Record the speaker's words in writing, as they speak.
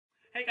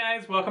Hey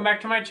guys, welcome back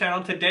to my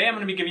channel. Today I'm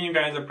going to be giving you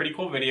guys a pretty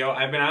cool video.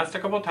 I've been asked a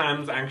couple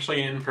times,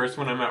 actually in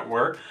person when I'm at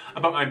work,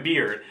 about my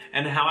beard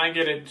and how I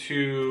get it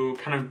to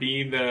kind of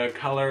be the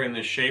color and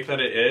the shape that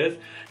it is.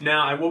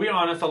 Now, I will be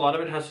honest, a lot of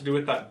it has to do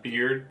with that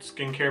beard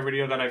skincare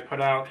video that I put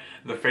out.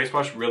 The face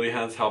wash really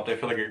has helped. I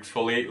feel like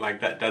exfoliate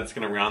like that dead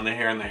skin around the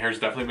hair, and the hair's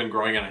definitely been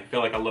growing and I feel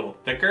like a little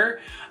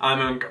thicker.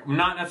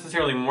 Not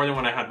necessarily more than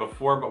what I had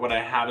before, but what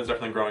I have is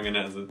definitely growing in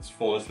as its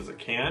fullest as it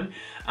can.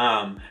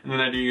 And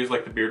then I do use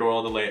like the beard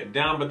oil to lay it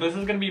down. But this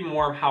is going to be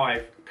more of how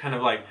I kind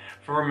of like,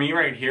 for me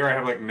right here, I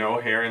have like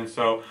no hair, and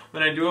so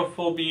when I do a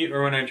full beat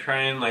or when I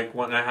try and like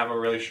when I have a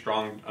really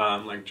strong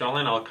like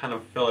jawline, I'll kind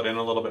of fill it in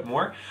a little bit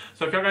more.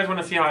 So if you guys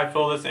want to see how I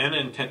fill this in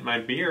and tint my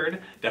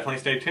beard, definitely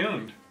stay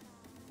tuned.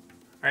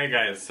 Alright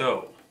guys,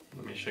 so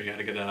let me show you how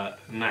to get a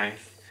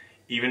nice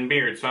even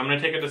beard. So I'm going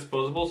to take a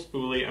disposable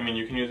spoolie. I mean,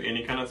 you can use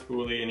any kind of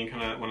spoolie, any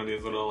kind of one of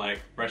these little like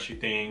brushy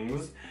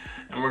things,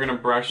 and we're going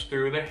to brush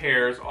through the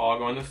hairs, all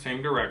go in the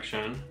same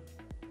direction.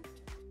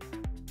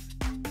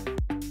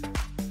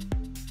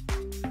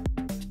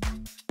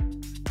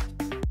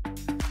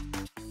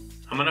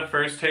 I'm gonna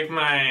first take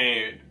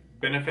my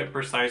Benefit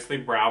Precisely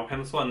brow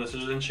pencil, and this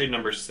is in shade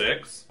number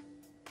 6.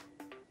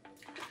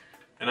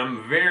 And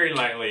I'm very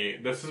lightly,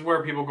 this is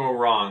where people go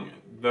wrong.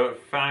 The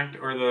fact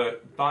or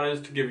the thought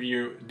is to give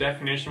you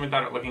definition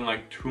without it looking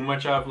like too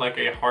much of like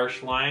a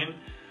harsh line.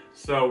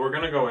 So we're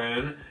gonna go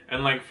in,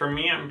 and like for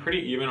me, I'm pretty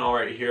even all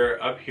right here.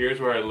 Up here is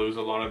where I lose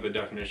a lot of the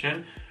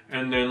definition.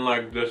 And then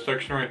like this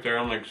section right there,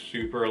 I'm like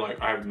super like,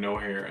 I have no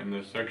hair in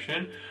this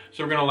section.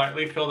 So we're gonna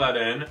lightly fill that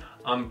in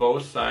on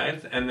both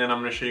sides, and then I'm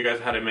gonna show you guys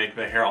how to make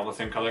the hair all the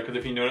same color, because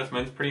if you notice,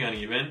 mine's pretty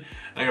uneven, and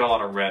I got a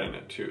lot of red in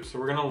it too. So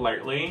we're gonna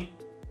lightly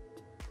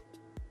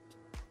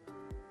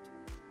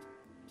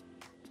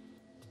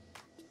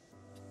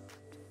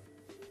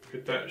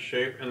get that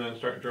shape and then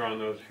start drawing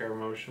those hair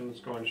motions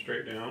going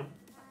straight down.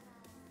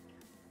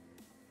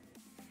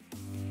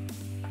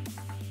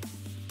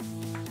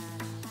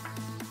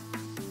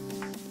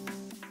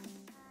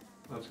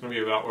 That's going to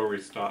be about where we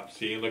stop.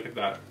 See, look at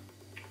that.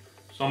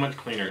 So much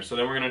cleaner. So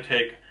then we're going to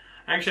take,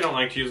 I actually don't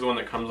like to use the one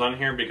that comes on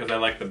here because I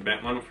like the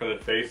bent one for the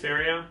face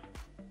area.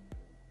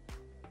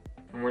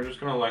 And we're just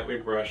going to lightly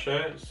brush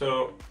it.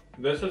 So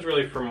this is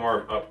really for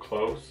more up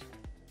close.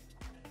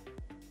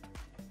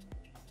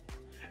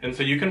 And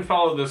so you can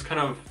follow this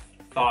kind of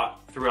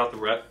thought throughout the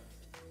rest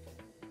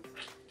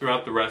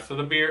of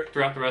the beard.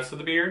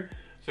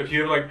 So if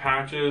you have like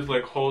patches,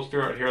 like holes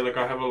throughout here, like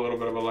I have a little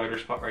bit of a lighter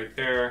spot right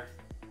there.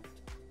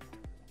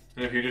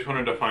 And if you just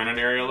want to define an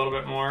area a little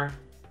bit more,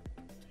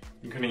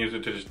 you can kind of use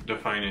it to just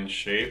define in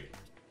shape.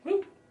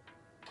 Woo. So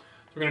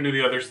we're going to do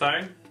the other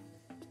side.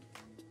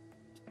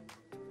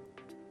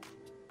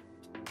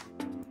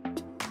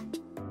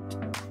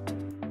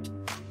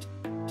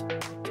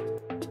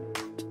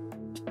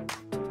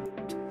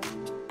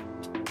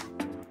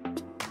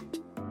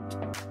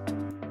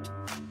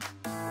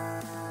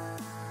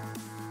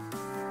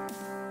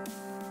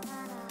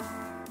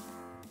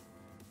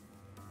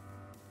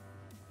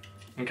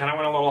 And kind of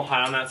went a little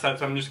high on that side,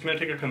 so I'm just going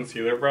to take a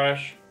concealer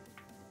brush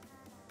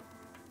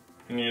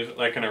and use it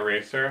like an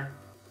eraser.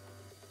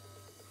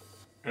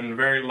 And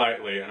very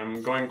lightly.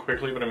 I'm going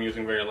quickly, but I'm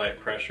using very light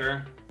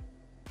pressure.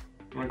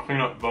 I'm going to clean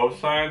up both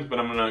sides, but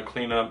I'm going to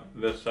clean up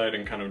this side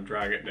and kind of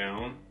drag it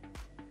down.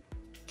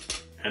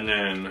 And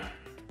then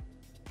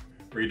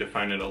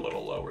redefine it a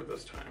little lower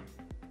this time.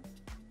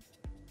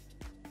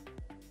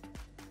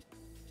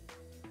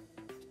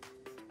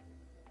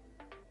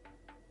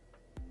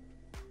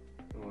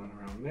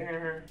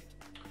 There.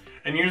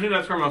 And usually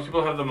that's where most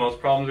people have the most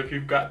problems. If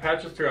you've got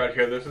patches throughout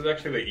here, this is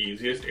actually the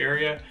easiest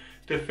area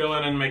to fill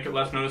in and make it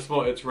less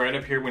noticeable. It's right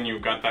up here when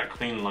you've got that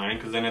clean line,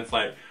 because then it's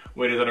like,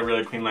 wait, is that a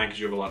really clean line because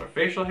you have a lot of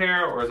facial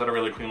hair, or is that a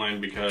really clean line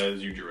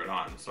because you drew it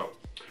on? So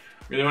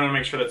really want to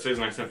make sure that stays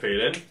nice and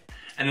faded.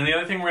 And then the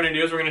other thing we're going to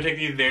do is we're going to take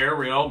the There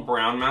Real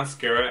Brown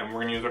Mascara, and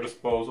we're going to use our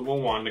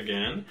disposable wand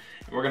again.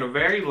 And we're going to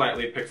very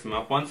lightly pick some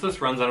up. Once this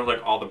runs out of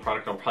like all the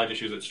product, I'll probably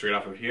just use it straight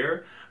off of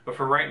here. But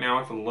for right now,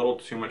 it's a little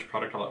too much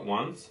product all at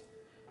once. So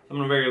I'm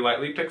going to very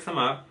lightly pick some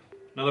up.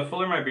 Now the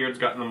fuller my beard's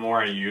gotten, the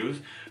more I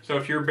use. So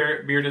if your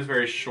beard is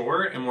very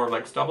short and more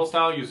like stubble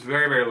style, use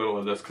very, very little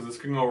of this, because this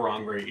can go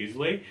wrong very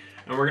easily.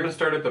 And we're going to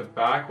start at the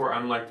back where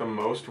I'm like the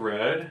most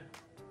red.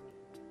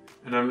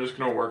 And I'm just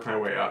going to work my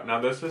way up. Now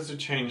this is to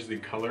change the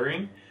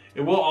coloring.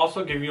 It will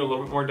also give you a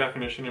little bit more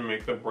definition and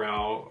make the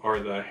brow or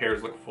the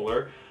hairs look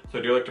fuller. So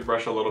I do like to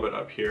brush a little bit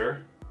up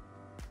here.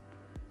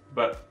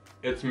 But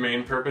its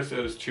main purpose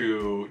is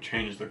to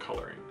change the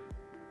coloring.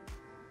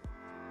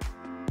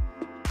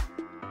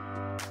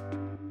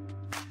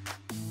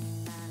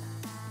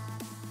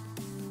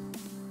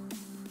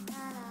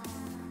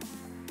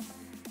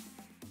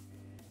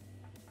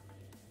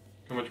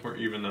 How much more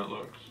even that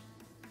looks.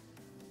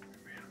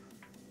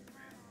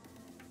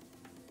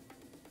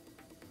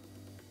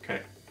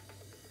 Okay.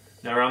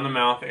 Now around the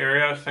mouth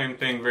area, same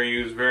thing,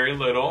 use very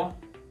little.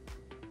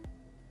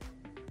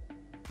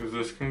 Because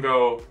this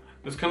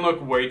can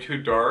look way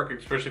too dark,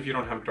 especially if you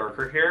don't have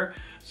darker hair.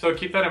 So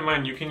keep that in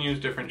mind. You can use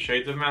different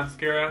shades of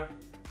mascara,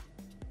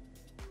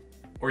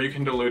 or you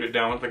can dilute it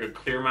down with like a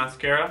clear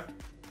mascara.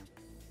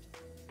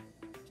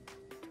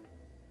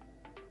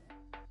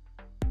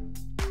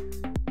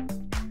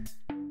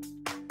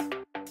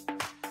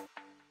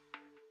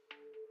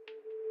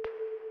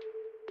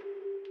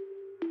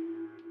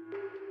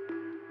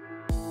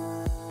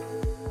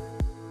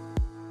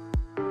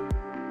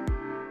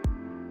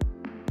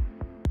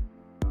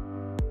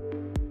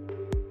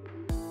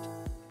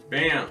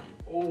 Bam!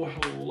 Oh,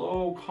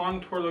 hello.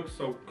 Contour looks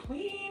so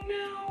clean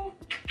now.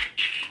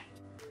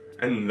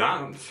 And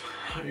that's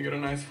how you get a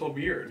nice full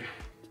beard.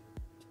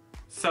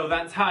 So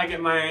that's how I get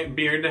my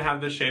beard to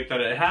have the shape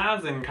that it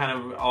has and kind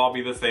of all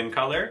be the same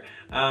color.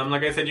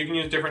 Like I said, you can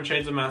use different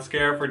shades of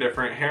mascara for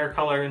different hair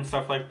color and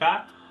stuff like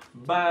that.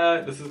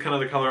 But this is kind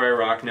of the color I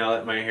rock now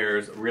that my hair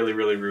is really,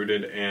 really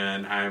rooted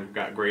and I've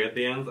got gray at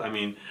the ends. I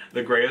mean,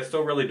 the gray is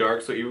still really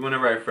dark, so even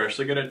whenever I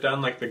freshly get it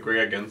done, like the gray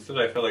against it,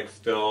 I feel like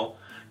still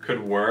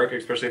could work,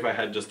 especially if I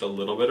had just a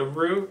little bit of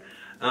root.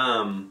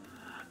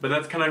 But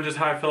that's kind of just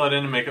how I fill it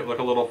in and make it look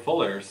a little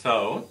fuller.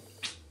 So,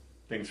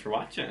 thanks for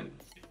watching.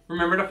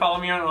 Remember to follow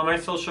me on all my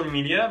social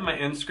media. My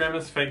Instagram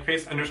is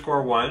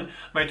FakeFace_1.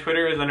 My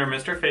Twitter is under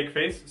Mr.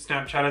 FakeFace.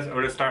 Snapchat is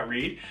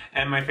Otis.Reed.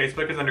 And my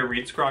Facebook is under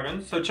Reed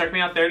Scroggins. So check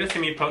me out there to see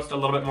me post a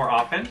little bit more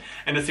often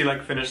and to see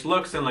like finished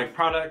looks and like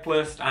product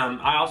lists.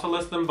 I also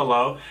list them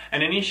below.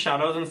 And any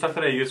shadows and stuff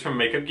that I use from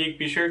Makeup Geek,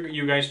 be sure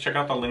you guys check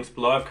out the links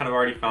below. I've kind of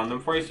already found them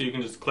for you, so you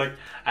can just click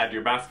add to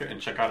your basket and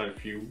check out it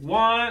if you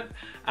want.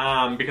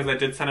 Because I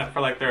did sign up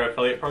for like their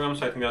affiliate program,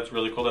 so I think that's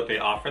really cool that they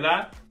offer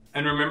that.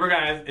 And remember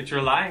guys, it's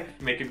your life.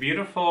 Make it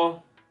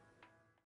beautiful.